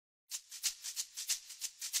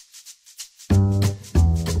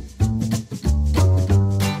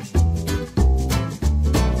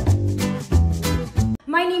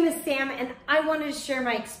Pam, and I wanted to share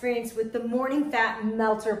my experience with the Morning Fat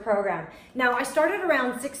Melter program. Now, I started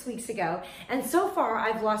around 6 weeks ago, and so far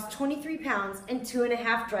I've lost 23 pounds and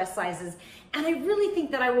 2.5 dress sizes, and I really think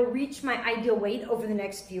that I will reach my ideal weight over the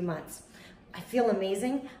next few months. I feel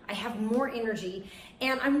amazing, I have more energy,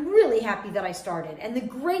 and I'm really happy that I started. And the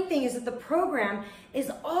great thing is that the program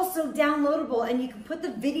is also downloadable, and you can put the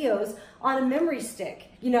videos on a memory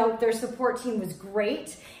stick. You know, their support team was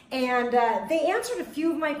great, and they answered a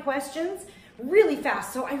few of my questions really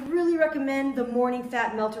fast. So I really recommend the Morning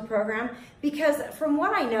Fat Melter program, because from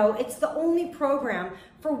what I know, it's the only program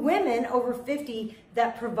for women over 50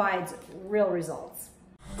 that provides real results.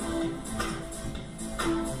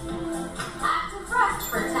 Active rest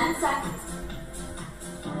for 10 seconds.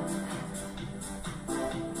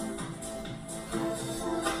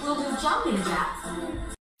 We'll do jumping jacks.